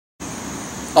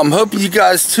I'm hoping you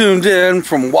guys tuned in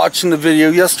from watching the video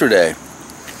yesterday.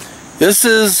 This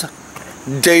is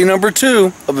day number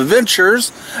 2 of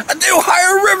adventures at the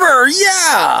Ohio River.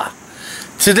 Yeah!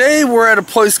 Today we're at a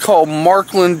place called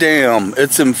Markland Dam.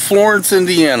 It's in Florence,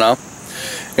 Indiana.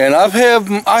 And I've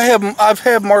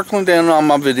had Markland Dam on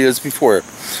my videos before.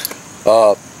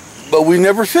 But we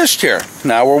never fished here.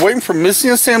 Now we're waiting for Missy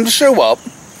and Sam to show up.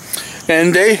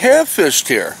 And they have fished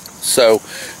here. So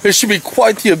it should be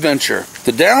quite the adventure.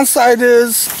 The downside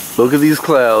is, look at these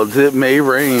clouds. It may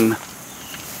rain.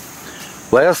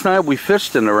 Last night we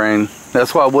fished in the rain.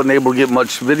 That's why I wasn't able to get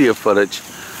much video footage.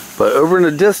 But over in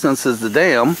the distance is the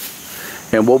dam.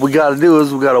 And what we got to do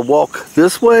is we got to walk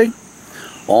this way,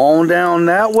 on down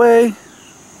that way,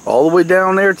 all the way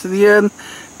down there to the end,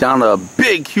 down a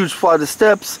big, huge flight of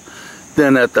steps.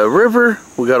 Then at the river,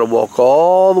 we got to walk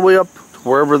all the way up to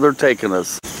wherever they're taking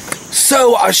us.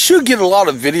 So I should get a lot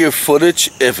of video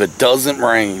footage if it doesn't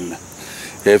rain.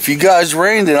 If you guys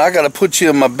rain, then I got to put you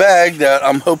in my bag that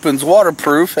I'm hoping's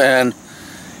waterproof. And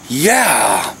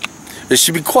yeah, it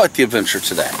should be quite the adventure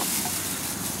today.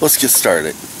 Let's get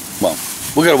started. Well,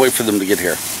 we got to wait for them to get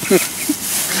here.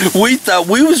 We thought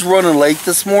we was running late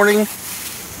this morning.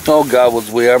 Oh God, was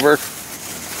we ever.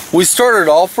 We started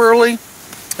off early,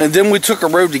 and then we took a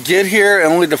road to get here,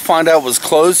 and only to find out it was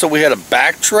closed, so we had to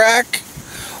backtrack.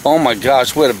 Oh my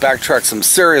gosh, we had to backtrack some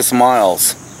serious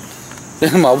miles.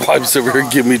 And my wife's over here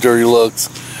giving me dirty looks.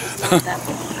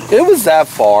 It was that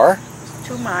far.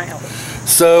 2 miles.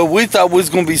 So we thought we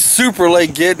was going to be super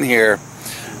late getting here.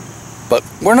 But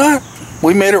we're not.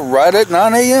 We made it right at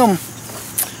 9 a.m.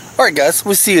 Alright guys,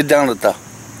 we'll see you down at the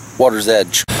water's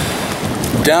edge.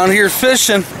 Down here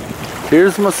fishing.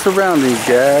 Here's my surroundings,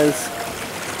 guys.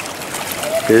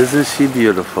 Isn't she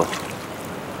beautiful?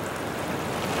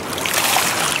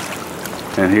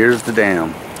 And here's the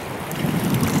dam.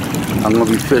 I'm going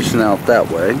to be fishing out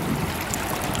that way.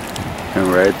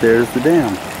 And right there's the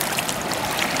dam.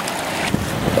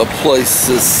 A place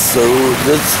is so,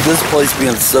 this place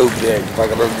being so big, if I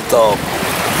could only talk,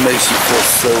 makes you feel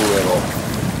so little.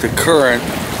 The current,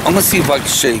 I'm going to see if I can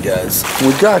show you guys.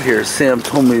 When we got here, Sam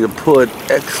told me to put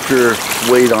extra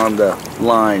weight on the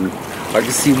line. I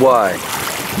can see why.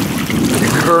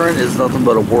 The current is nothing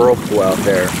but a whirlpool out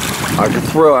there.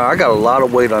 I got a lot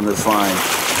of weight on this line,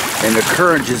 and the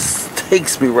current just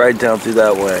takes me right down through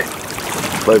that way.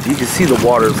 But if you can see, the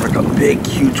water is like a big,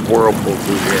 huge whirlpool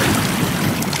through here.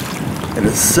 And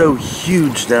it's so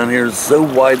huge down here, it's so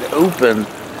wide open,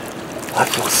 I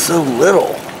feel so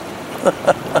little.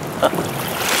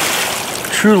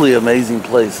 Truly amazing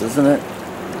place, isn't it?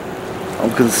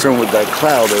 I'm concerned with that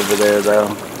cloud over there,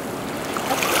 though.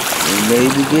 It may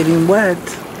be getting wet.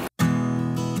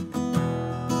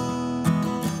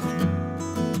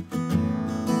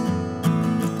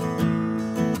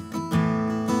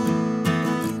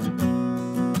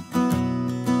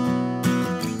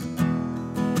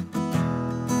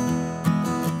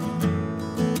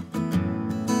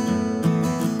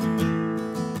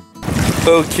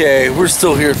 Okay, we're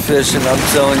still here fishing. I'm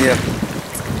telling you,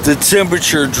 the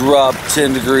temperature dropped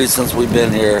 10 degrees since we've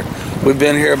been here. We've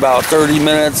been here about 30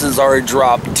 minutes and it's already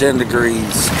dropped 10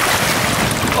 degrees.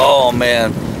 Oh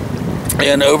man.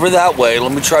 And over that way,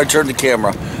 let me try to turn the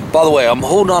camera. By the way, I'm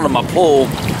holding on to my pole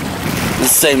at the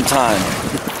same time.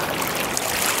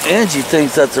 Angie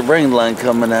thinks that's a rain line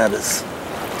coming at us.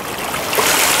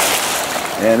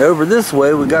 And over this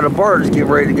way, we got a barge getting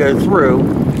ready to go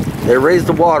through. They raised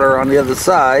the water on the other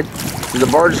side so the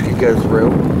barge could go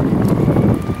through.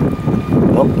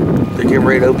 Oh, they're getting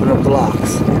ready to open up the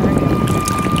locks.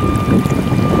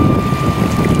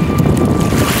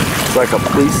 It's like a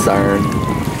police siren.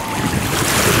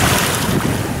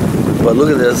 But look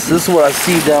at this. This is what I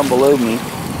see down below me.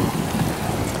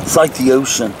 It's like the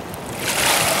ocean.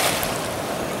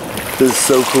 This is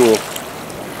so cool.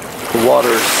 The water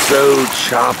is so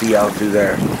choppy out through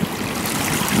there.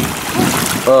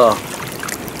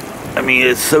 I mean,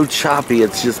 it's so choppy,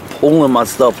 it's just pulling my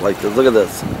stuff like this. Look at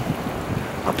this.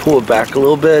 I pull it back a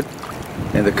little bit,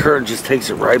 and the current just takes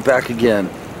it right back again.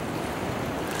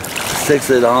 Just takes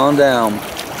it on down.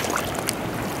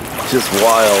 Just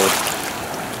wild.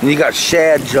 And you got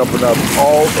shad jumping up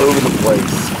all over the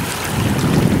place.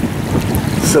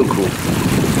 So cool.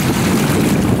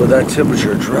 With that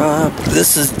temperature drop,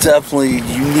 this is definitely a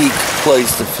unique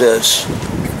place to fish.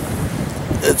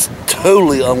 It's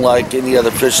totally unlike any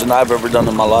other fishing I've ever done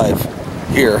in my life.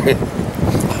 Here, I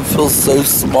feel so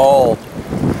small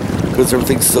because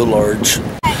everything's so large.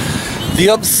 The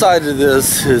upside of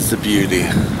this is the beauty,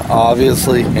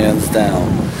 obviously, hands down.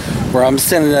 Where I'm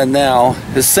standing at now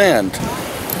is sand.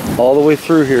 All the way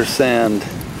through here, sand.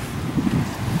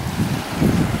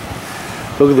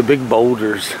 Look at the big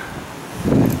boulders,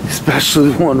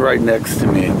 especially the one right next to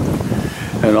me.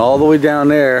 And all the way down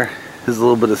there is a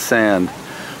little bit of sand.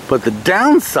 But the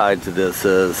downside to this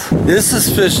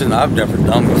is fishing I've never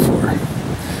done before.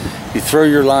 You throw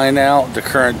your line out, the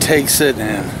current takes it,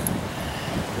 and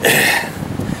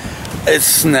it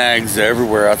snags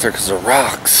everywhere out there because of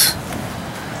rocks.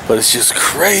 But it's just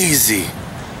crazy.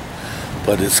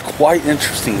 But it's quite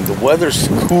interesting. The weather's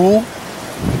cool,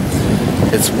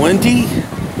 it's windy,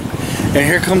 and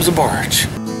here comes a barge.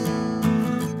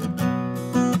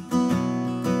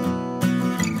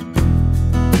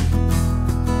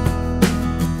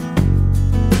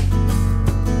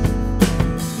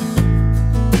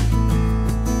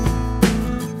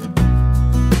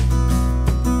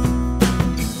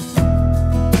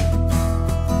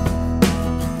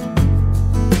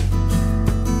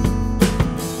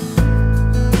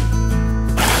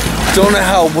 Don't know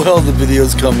how well the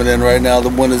video's coming in right now. The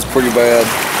wind is pretty bad.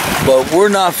 But we're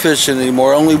not fishing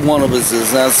anymore. Only one of us is,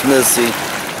 and that's Missy.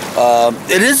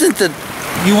 It isn't that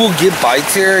you will get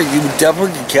bites here. You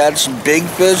definitely can catch big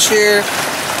fish here.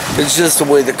 It's just the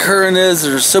way the current is.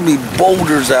 There's so many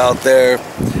boulders out there.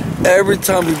 Every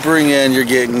time you bring in, you're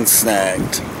getting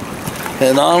snagged.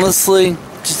 And honestly,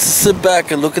 just to sit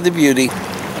back and look at the beauty,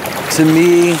 to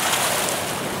me,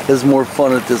 is more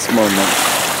fun at this moment.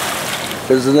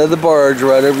 There's another barge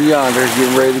right over yonder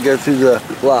getting ready to go through the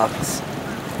locks.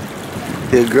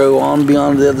 He'll go on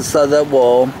beyond the other side of that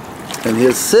wall and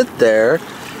he'll sit there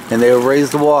and they'll raise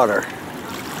the water.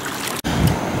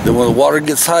 Then when the water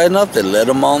gets high enough, they let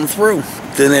them on through.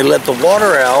 Then they let the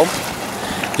water out.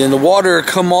 Then the water will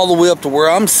come all the way up to where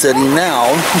I'm sitting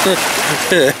now.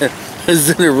 Because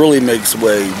then it really makes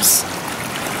waves.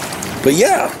 But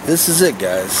yeah, this is it,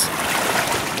 guys.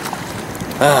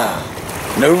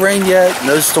 No rain yet,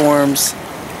 no storms.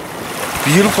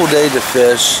 Beautiful day to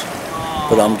fish,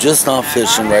 but I'm just not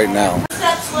fishing right now.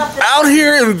 Out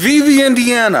here in Vevay,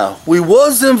 Indiana. We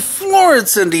was in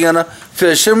Florence, Indiana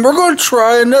fishing. We're going to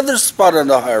try another spot on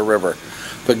the Ohio River.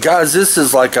 But guys, this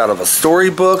is like out of a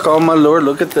storybook. Oh my Lord,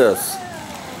 look at this.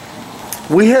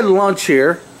 We had lunch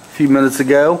here a few minutes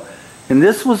ago, and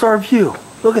this was our view.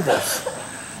 Look at this.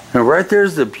 And right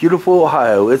there's the beautiful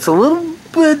Ohio. It's a little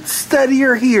bit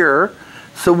steadier here,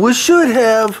 so we should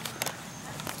have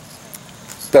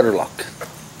better luck.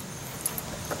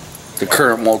 The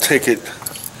current won't take it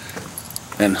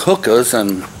and hook us,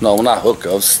 and no, not hook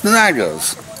us, snag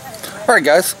us. Alright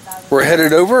guys, we're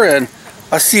headed over and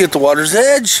I see you at the water's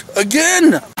edge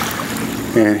again.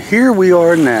 And here we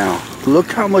are now.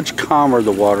 Look how much calmer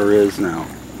the water is now.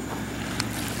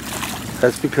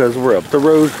 That's because we're up the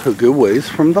road a good ways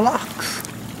from the locks.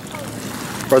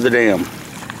 Or the dam.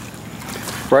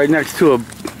 Right next to a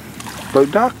boat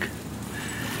dock.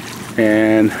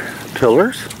 And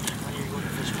pillars.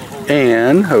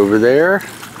 And over there,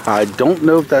 I don't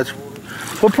know if that's...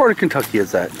 What part of Kentucky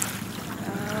is that?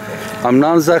 I'm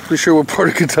not exactly sure what part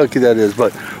of Kentucky that is,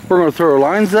 but we're going to throw our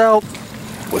lines out.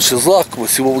 Wish us luck. We'll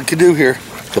see what we can do here.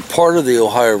 The part of the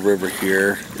Ohio River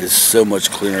here is so much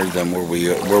cleaner than where we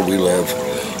live.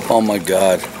 Oh my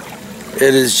God.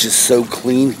 It is just so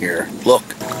clean here. Look.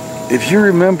 If you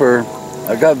remember,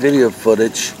 I got video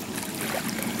footage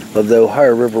of the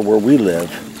Ohio River where we live.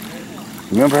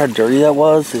 Remember how dirty that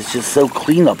was? It's just so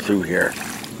clean up through here.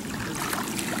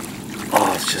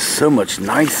 Oh, it's just so much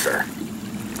nicer.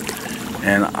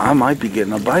 And I might be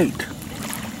getting a bite.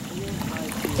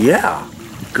 Yeah,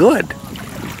 good.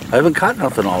 I haven't caught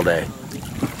nothing all day.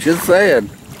 Just saying.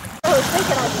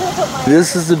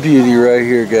 This is the beauty right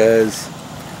here, guys.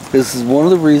 This is one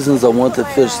of the reasons I want to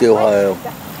fish the Ohio.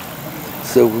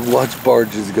 So we watch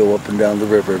barges go up and down the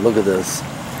river. Look at this.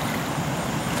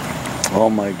 Oh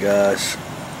my gosh.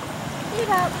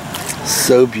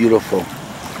 So beautiful.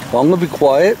 Well, I'm going to be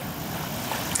quiet.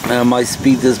 And I might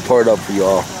speed this part up for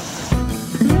y'all.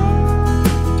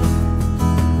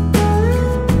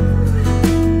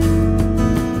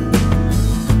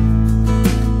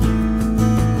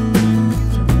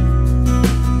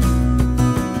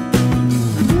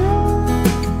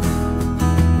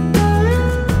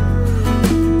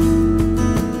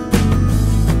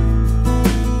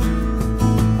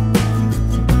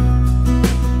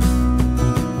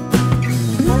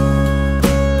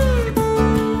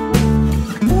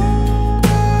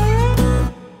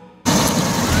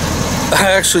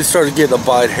 I actually started getting a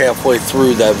bite halfway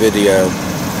through that video.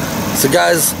 So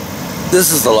guys,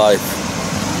 this is the life.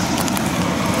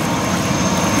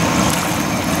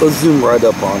 Let's zoom right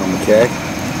up on them, okay?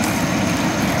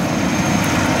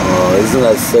 Oh, isn't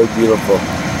that so beautiful?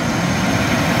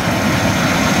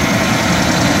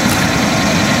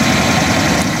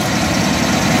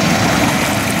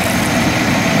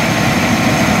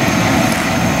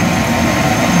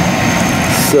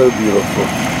 So beautiful.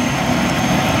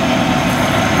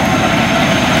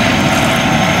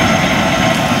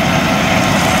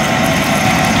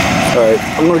 Alright,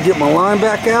 I'm going to get my line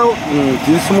back out and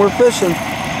do some more fishing.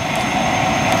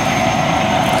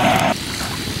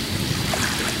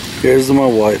 Here's my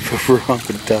wife over on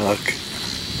the dock.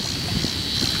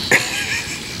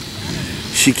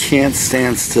 She can't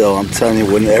stand still. I'm telling you,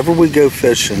 whenever we go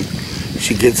fishing,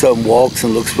 she gets up and walks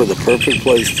and looks for the perfect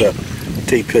place to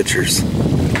take pictures.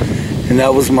 And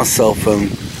that was my cell phone.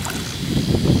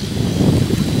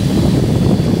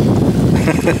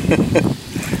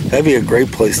 That'd be a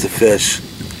great place to fish.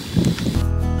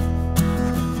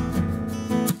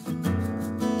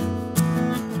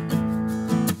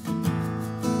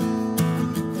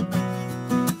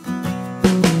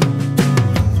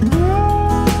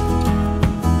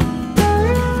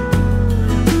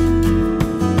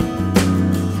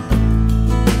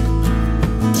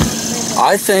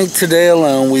 I think today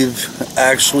alone we've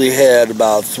actually had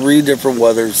about 3 different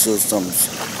weather systems.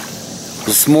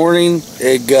 This morning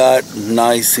it got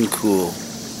nice and cool.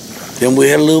 Then we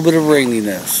had a little bit of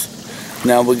raininess.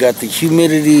 Now we got the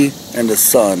humidity and the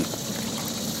sun.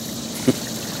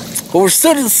 But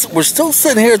we're still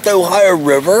sitting here at the Ohio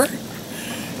River,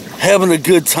 having a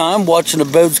good time watching the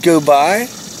boats go by.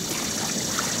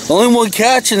 The only one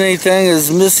catching anything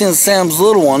is Missy and Sam's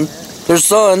little one, their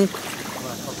son.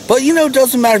 But you know, it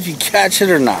doesn't matter if you catch it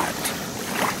or not.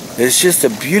 It's just the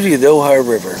beauty of the Ohio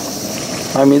River.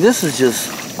 I mean, this is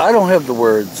just, I don't have the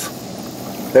words.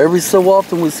 Every so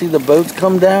often we see the boats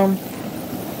come down,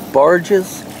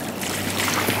 barges,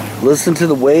 listen to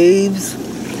the waves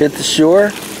hit the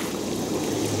shore,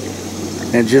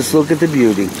 and just look at the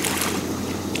beauty.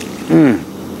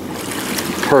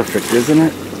 Perfect, isn't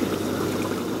it?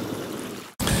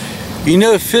 You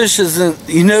know,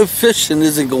 fishing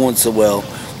isn't going so well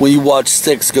when you watch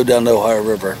sticks go down the Ohio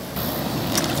River.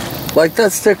 Like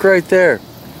that stick right there.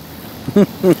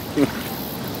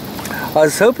 I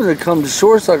was hoping to come to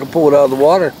shore so I could pull it out of the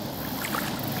water.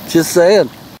 Just saying.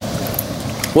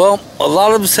 Well, a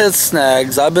lot of us had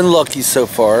snags. I've been lucky so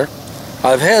far.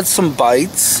 I've had some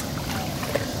bites.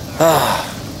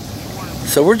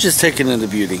 So we're just taking in the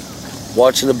beauty.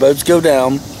 Watching the boats go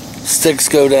down, sticks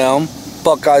go down,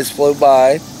 buckeyes float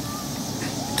by.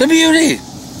 The beauty.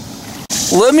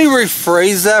 Let me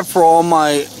rephrase that for all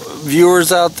my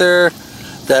viewers out there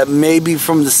that may be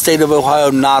from the state of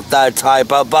Ohio, not that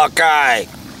type of buckeye.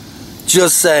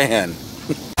 Just saying.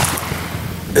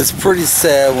 It's pretty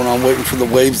sad when I'm waiting for the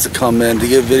waves to come in to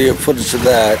get video footage of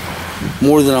that,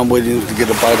 more than I'm waiting to get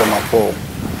a bite on my pole.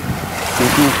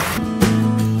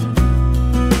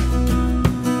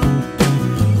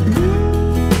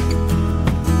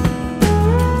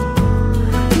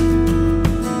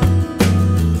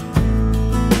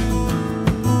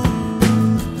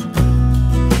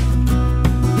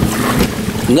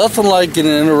 Nothing like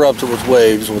getting interrupted with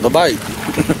waves with a bite.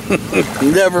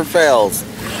 Never fails.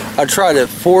 I tried it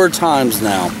 4 times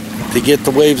now to get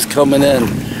the waves coming in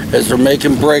as they're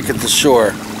making break at the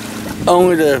shore.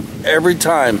 Only to, every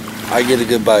time, I get a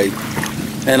good bite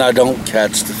and I don't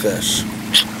catch the fish.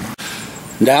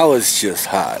 Now it's just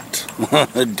hot.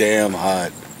 Damn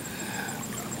hot.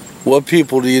 What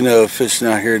people do you know fishing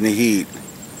out here in the heat?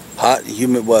 Hot,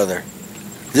 humid weather.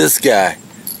 This guy,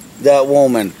 that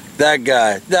woman, that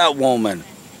guy, that woman.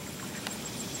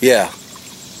 Yeah,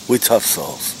 we tough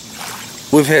souls.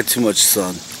 We've had too much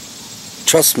sun.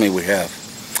 Trust me, we have.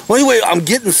 Well, anyway, I'm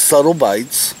getting subtle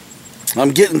bites.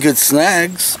 I'm getting good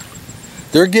snags.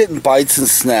 They're getting bites and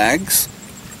snags.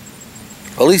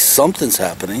 At least something's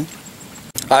happening.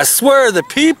 I swear, the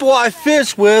people I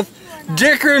fish with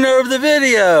dickering over the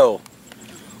video.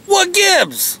 What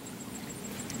gives?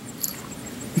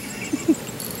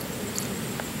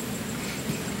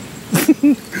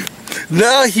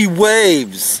 Now he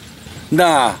waves.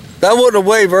 Nah, that wasn't a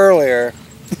wave earlier.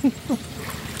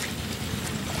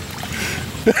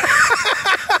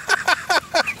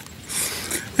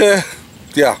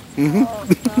 Yeah.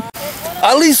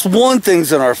 At least one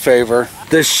thing's in our favor.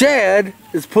 The shad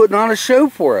is putting on a show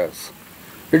for us.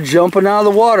 They're jumping out of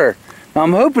the water. Now,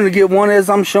 I'm hoping to get one as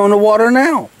I'm showing the water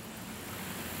now.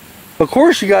 Of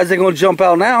course, you guys ain't gonna jump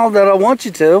out now that I want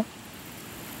you to.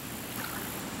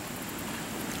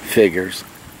 Figures.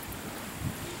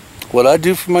 What I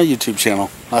do for my YouTube channel,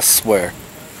 I swear.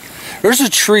 There's a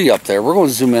tree up there. We're going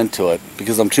to zoom into it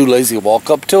because I'm too lazy to walk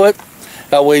up to it.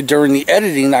 That way during the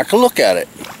editing I can look at it.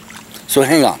 So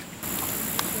hang on.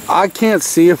 I can't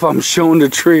see if I'm showing the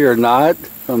tree or not.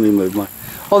 Let me move my...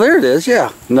 Oh, there it is.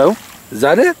 Yeah. No? Is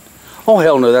that it? Oh,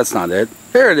 hell no, that's not it.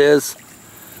 There it is.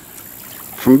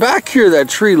 From back here, that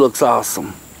tree looks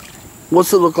awesome.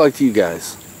 What's it look like to you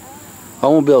guys? I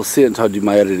won't be able to see it until I do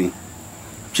my editing.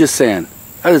 Just saying,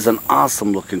 that is an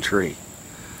awesome looking tree.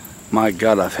 My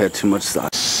God, I've had too much sun.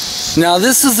 Now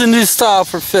this is a new style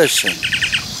for fishing,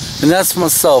 and that's my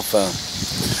cell phone.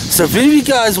 So if any of you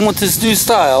guys want this new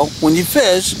style when you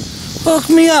fish, hook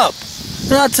me up,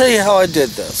 and I'll tell you how I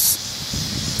did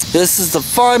this. This is the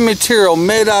fine material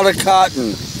made out of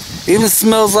cotton. Even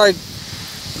smells like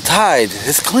Tide.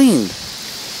 It's clean.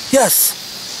 Yes,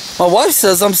 my wife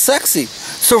says I'm sexy.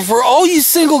 So for all you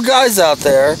single guys out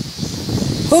there,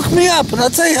 hook me up, and I'll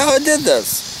tell you how I did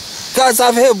this. Guys,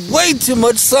 I've had way too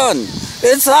much sun.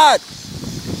 It's hot.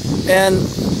 And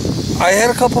I had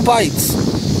a couple bites.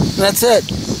 And that's it.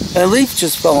 And a leaf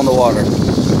just fell in the water.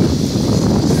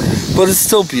 But it's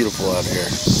still beautiful out here.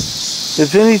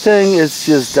 If anything, it's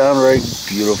just downright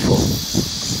beautiful.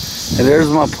 And there's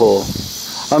my pole.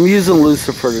 I'm using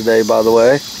Lucifer today, by the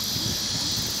way.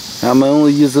 I'm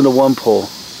only using the one pole.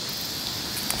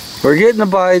 We're getting the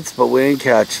bites, but we ain't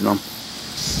catching them.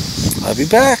 I'll be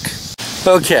back.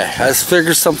 Okay, I just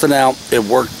figured something out. It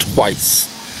worked twice.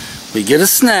 We get a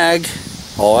snag.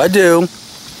 All I do,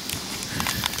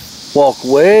 walk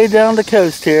way down the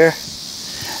coast here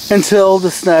until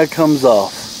the snag comes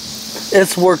off.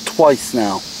 It's worked twice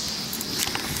now.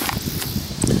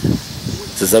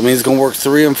 Does that mean it's going to work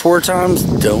 3 and 4 times?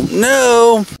 Don't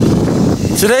know.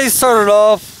 Today started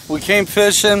off, we came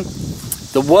fishing.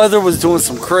 The weather was doing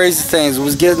some crazy things. It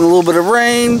was getting a little bit of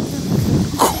rain,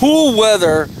 cool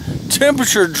weather.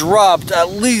 Temperature dropped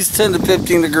at least 10 to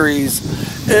 15 degrees.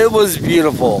 It was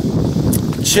beautiful.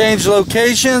 Changed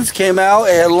locations, came out,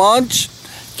 had lunch,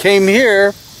 came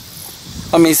here.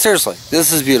 I mean, seriously,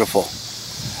 this is beautiful.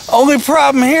 Only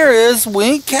problem here is we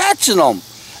ain't catching them.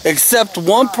 Except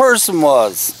one person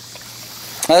was.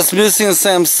 That's Missy and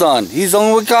Sam's son. He's the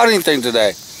only one caught anything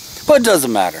today. But it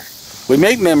doesn't matter. We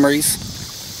make memories,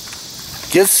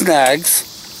 get snags,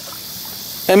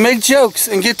 and make jokes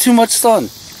and get too much sun.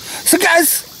 So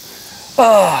guys,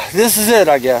 this is it,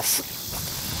 I guess.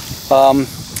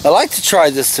 I'd like to try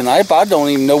this tonight, but I don't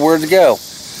even know where to go. By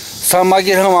the time I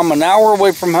get home, I'm an hour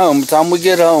away from home. By the time we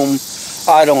get home,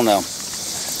 I don't know.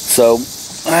 So,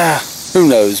 who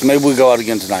knows? Maybe we'll go out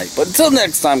again tonight. But until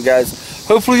next time, guys,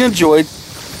 hopefully you enjoyed.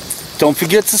 Don't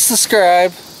forget to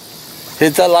subscribe.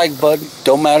 Hit that like button.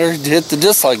 Don't matter. Hit the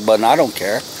dislike button. I don't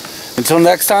care. Until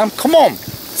next time, come on.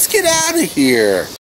 Let's get out of here.